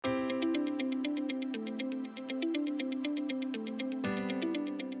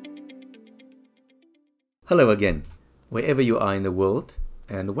Hello again, wherever you are in the world,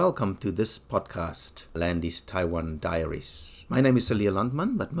 and welcome to this podcast, Landy's Taiwan Diaries. My name is Celia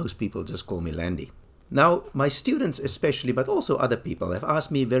Landman, but most people just call me Landy. Now, my students especially, but also other people, have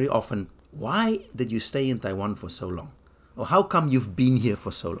asked me very often, why did you stay in Taiwan for so long? Or how come you've been here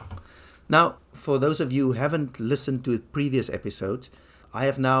for so long? Now, for those of you who haven't listened to previous episodes, I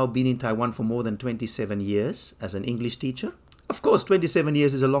have now been in Taiwan for more than 27 years as an English teacher. Of course, 27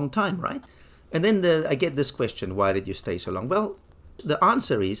 years is a long time, right? And then I get this question, why did you stay so long? Well, the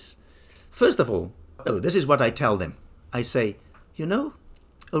answer is, first of all, this is what I tell them. I say,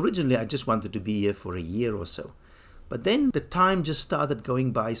 originally I just wanted to be here for a year or so. But then the time just started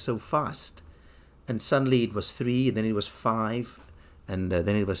going by so fast. And suddenly it was 3, and then it was 5, and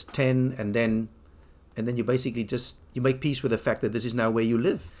then it was 10, and then you basically you make peace with the fact that this is now where you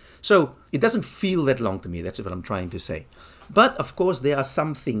live. So it doesn't feel that long to me, that's what I'm trying to say. But of course there are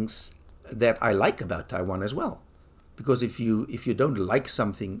some things that I like about Taiwan as well. Because if you don't like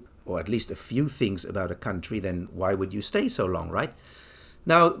something, or at least a few things about a country, then why would you stay so long, right?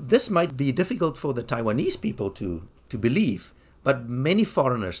 Now, this might be difficult for the Taiwanese people to believe, but many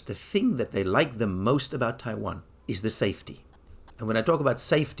foreigners, the thing that they like the most about Taiwan is the safety. And when I talk about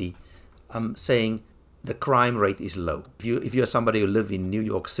safety, I'm saying the crime rate is low. If you're somebody who live in New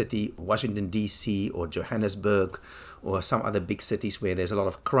York City, Washington, D.C., or Johannesburg, or some other big cities where there's a lot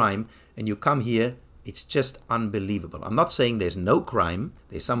of crime, and you come here, it's just unbelievable. I'm not saying there's no crime.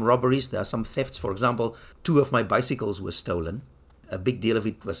 There's some robberies, there are some thefts. For example, 2 of my bicycles were stolen. A big deal of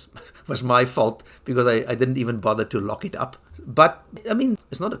it was my fault because I didn't even bother to lock it up. But,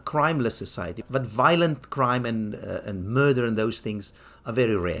 it's not a crimeless society, but violent crime and murder and those things are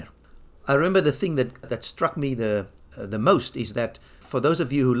very rare. I remember the thing that struck me the most is that for those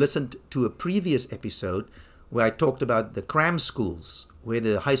of you who listened to a previous episode where I talked about the cram schools, where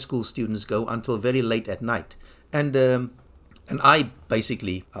the high school students go until very late at night. And I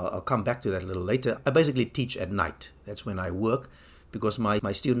basically, I'll come back to that a little later, I basically teach at night. That's when I work, because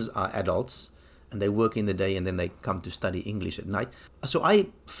my students are adults, and they work in the day, and then they come to study English at night. So I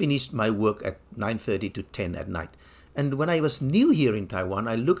finished my work at 9:30 to 10 at night. And when I was new here in Taiwan,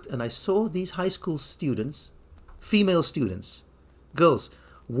 I looked and I saw these high school students, female students, girls,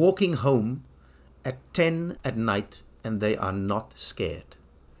 walking home at 10 at night, and they are not scared.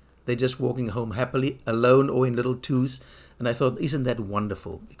 They're just walking home happily, alone or in little twos. And I thought, isn't that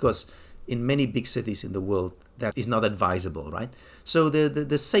wonderful? Because in many big cities in the world, that is not advisable, right? So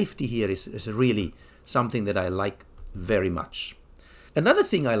the safety here is really something that I like very much. Another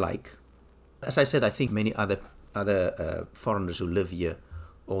thing I like, as I said, I think many other foreigners who live here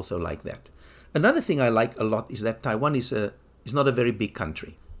also like that. Another thing I like a lot is that Taiwan is not a very big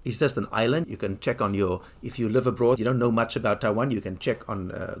country. It's just an island. You can check on if you live abroad, you don't know much about Taiwan, you can check on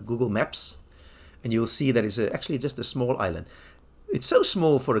Google Maps, and you'll see that it's actually just a small island. It's so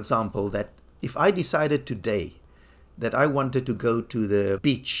small, for example, that if I decided today that I wanted to go to the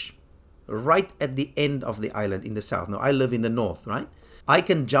beach right at the end of the island in the south, now I live in the north, right? I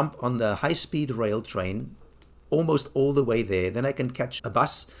can jump on the high-speed rail train almost all the way there. Then I can catch a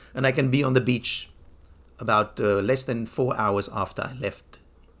bus, and I can be on the beach about less than 4 hours after I left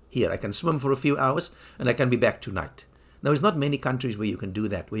here. I can swim for a few hours, and I can be back tonight. Now, there's not many countries where you can do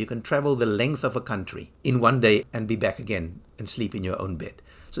that, where you can travel the length of a country in one day and be back again and sleep in your own bed.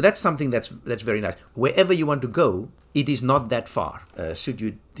 So that's something that's very nice. Wherever you want to go, it is not that far. Should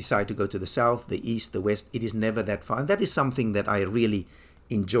you decide to go to the south, the east, the west, it is never that far. And that is something that I really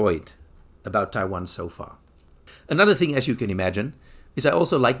enjoyed about Taiwan so far. Another thing, as you can imagine, is I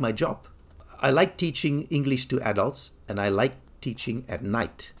also like my job. I like teaching English to adults, and I like teaching at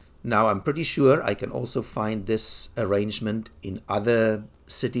night. Now, I'm pretty sure I can also find this arrangement in other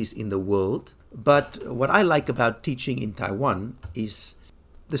cities in the world. But what I like about teaching in Taiwan is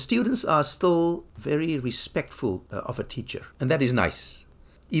the students are still very respectful of a teacher. And that is nice.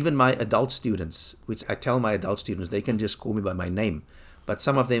 Even my adult students, which I tell my adult students, they can just call me by my name. But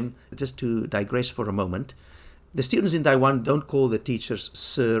some of them, just to digress for a moment, the students in Taiwan don't call the teachers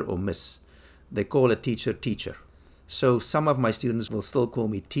sir or miss. They call a teacher teacher. So some of my students will still call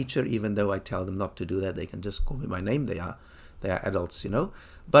me teacher, even though I tell them not to do that. They can just call me by name. They are adults,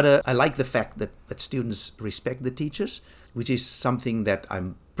 But I like the fact that students respect the teachers, which is something that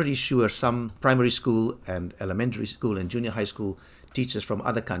I'm pretty sure some primary school and elementary school and junior high school teachers from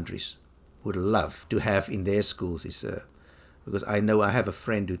other countries would love to have in their schools. Because I know I have a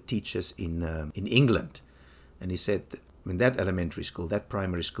friend who teaches in England, and he said, in that elementary school, that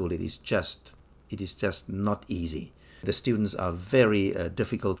primary school, it is just not easy. The students are very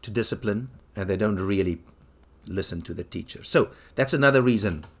difficult to discipline, and they don't really listen to the teacher. So that's another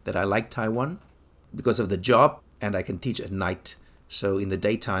reason that I like Taiwan. because of the job, and I can teach at night. So in the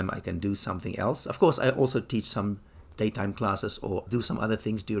daytime, I can do something else. Of course, I also teach some daytime classes or do some other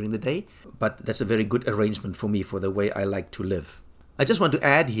things during the day, but that's a very good arrangement for me for the way I like to live. I just want to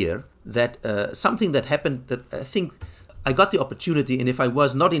add here that something that happened that I think I got the opportunity, and if I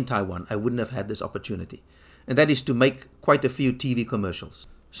was not in Taiwan, I wouldn't have had this opportunity. And that is to make quite a few TV commercials.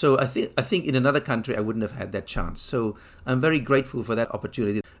 So I think in another country, I wouldn't have had that chance. So I'm very grateful for that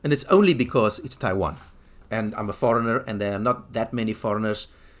opportunity. And it's only because it's Taiwan. And I'm a foreigner, and there are not that many foreigners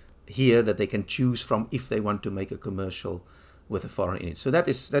here that they can choose from if they want to make a commercial with a foreigner in it. So that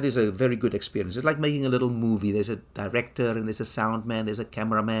is a very good experience. It's like making a little movie. There's a director, and there's a sound man, there's a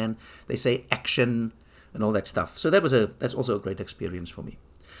cameraman. They say action and all that stuff. So that's also a great experience for me.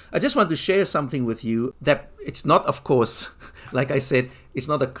 I just want to share something with you that it's not, of course, like I said, it's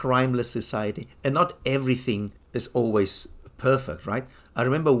not a crimeless society, and not everything is always perfect, right? I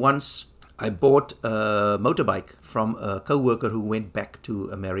remember once I bought a motorbike from a co-worker who went back to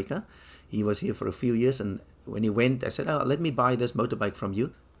America. He was here for a few years, and when he went, I said, let me buy this motorbike from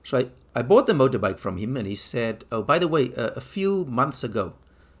you. So I bought the motorbike from him, and he said, oh, by the way, a few months ago,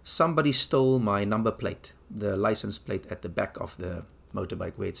 somebody stole my number plate, the license plate at the back of the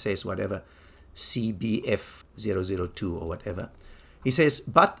motorbike where it says whatever, CBF002 or whatever. He says,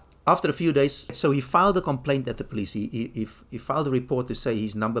 but after a few days, so he filed a complaint at the police. He filed a report to say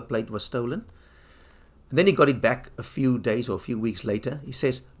his number plate was stolen. And then he got it back a few days or a few weeks later. He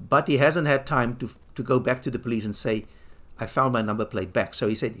says, but he hasn't had time to go back to the police and say, I found my number plate back. So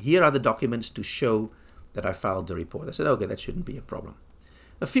he said, here are the documents to show that I filed the report. I said, okay, that shouldn't be a problem.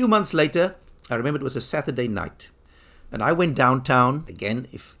 A few months later, I remember it was a Saturday night. And I went downtown. Again,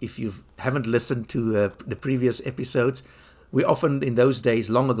 if you haven't listened to the previous episodes, we often in those days,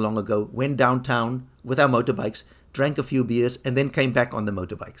 long ago, went downtown with our motorbikes, drank a few beers, and then came back on the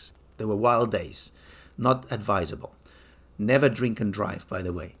motorbikes. They were wild days, not advisable. Never drink and drive, by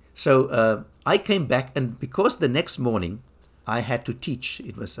the way. So I came back, and because the next morning I had to teach,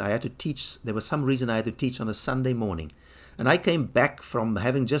 there was some reason I had to teach on a Sunday morning. And I came back from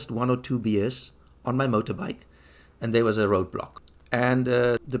having just 1 or 2 beers on my motorbike, and there was a roadblock. And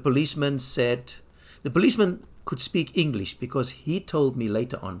the policeman could speak English because he told me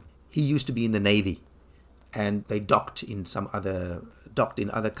later on he used to be in the Navy, and they docked in other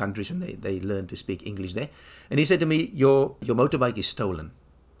countries, and they learned to speak English there. And he said to me, your motorbike is stolen.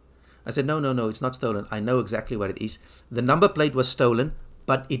 I said, no, it's not stolen. I know exactly what it is. The number plate was stolen,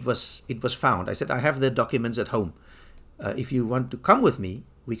 but it was found. I said, I have the documents at home. If you want to come with me,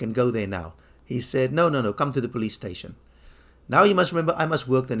 we can go there now. He said, no, come to the police station. Now you must remember, I must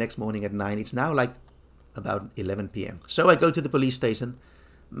work the next morning at 9. It's now like about 11 p.m. So I go to the police station.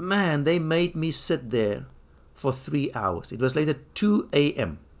 Man, they made me sit there for 3 hours. It was later 2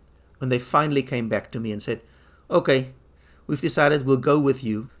 a.m. when they finally came back to me and said, okay, we've decided we'll go with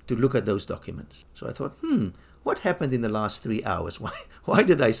you to look at those documents. So I thought, what happened in the last 3 hours? Why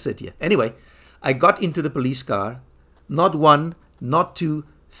did I sit here? Anyway, I got into the police car. Not 1, not 2,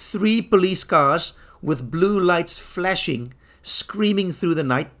 3 police cars with blue lights flashing, screaming through the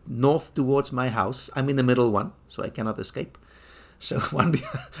night north towards my house. I'm in the middle one, so I cannot escape. So one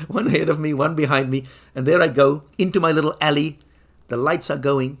ahead of me, one behind me, and there I go into my little alley. The lights are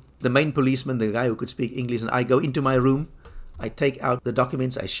going. The main policeman, the guy who could speak English, and I go into my room. I take out the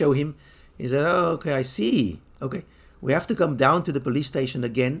documents. I show him. He said, oh, okay, I see. Okay, we have to come down to the police station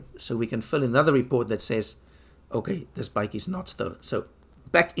again so we can fill in another report that says, okay, this bike is not stolen. So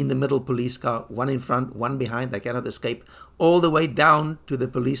back in the middle police car, one in front, one behind, I cannot escape, all the way down to the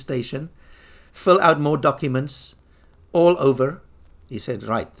police station, fill out more documents, all over. He said,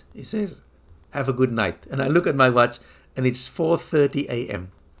 right. He says, have a good night. And I look at my watch, and it's 4:30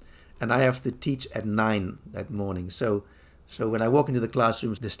 a.m. And I have to teach at 9 that morning. So when I walk into the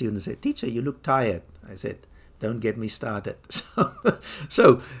classroom, the students say, teacher, you look tired. I said, don't get me started.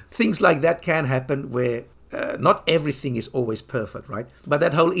 So things like that can happen where not everything is always perfect, right? But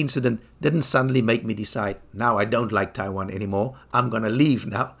that whole incident didn't suddenly make me decide, now I don't like Taiwan anymore. I'm going to leave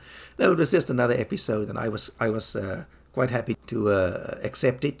now. No, it was just another episode, and I was quite happy to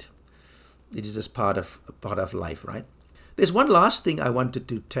accept it. It is just part of life, right? There's one last thing I wanted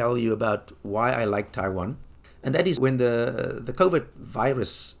to tell you about why I like Taiwan, and that is when the COVID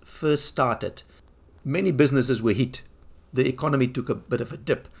virus first started, many businesses were hit. The economy took a bit of a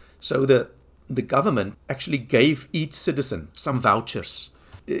dip. So the government actually gave each citizen some vouchers.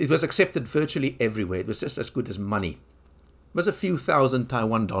 It was accepted virtually everywhere. It was just as good as money. It was a few thousand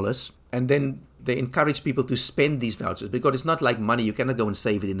Taiwan dollars. And then they encouraged people to spend these vouchers because it's not like money. You cannot go and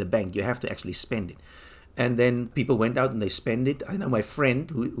save it in the bank. You have to actually spend it. And then people went out and they spent it. I know my friend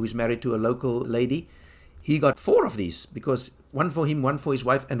who's married to a local lady, he got 4 of these because one for him, one for his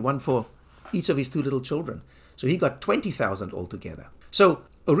wife, and one for each of his 2 little children. So he got 20,000 altogether. So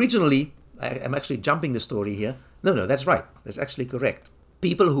originally, I'm actually jumping the story here. No, that's right. That's actually correct.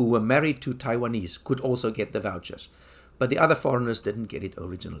 People who were married to Taiwanese could also get the vouchers, but the other foreigners didn't get it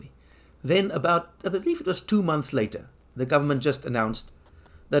originally. Then about, I believe it was 2 months later, the government just announced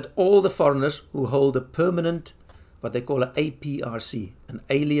that all the foreigners who hold a permanent, what they call an APRC, an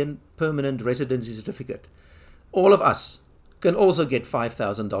Alien Permanent Residency Certificate, all of us can also get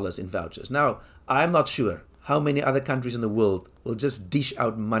 $5,000 in vouchers. Now, I'm not sure how many other countries in the world will just dish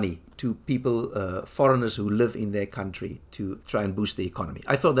out money to people, foreigners who live in their country to try and boost the economy.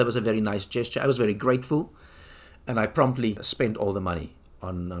 I thought that was a very nice gesture. I was very grateful, and I promptly spent all the money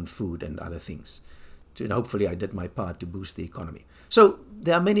on food and other things. And hopefully I did my part to boost the economy. So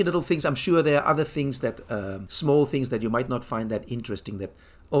there are many little things. I'm sure there are other things that, small things that you might not find that interesting, that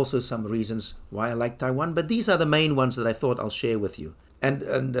also some reasons why I like Taiwan. But these are the main ones that I thought I'll share with you.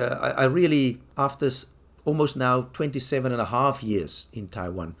 And I really, after almost now 27 and a half years in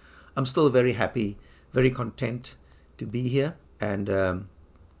Taiwan, I'm still very happy, very content to be here. And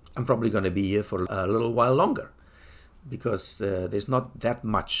I'm probably going to be here for a little while longer because there's not that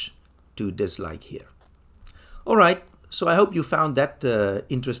much to dislike here. All right, so I hope you found that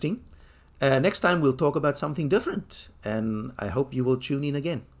interesting. Next time we'll talk about something different, and I hope you will tune in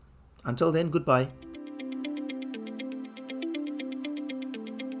again. Until then, goodbye.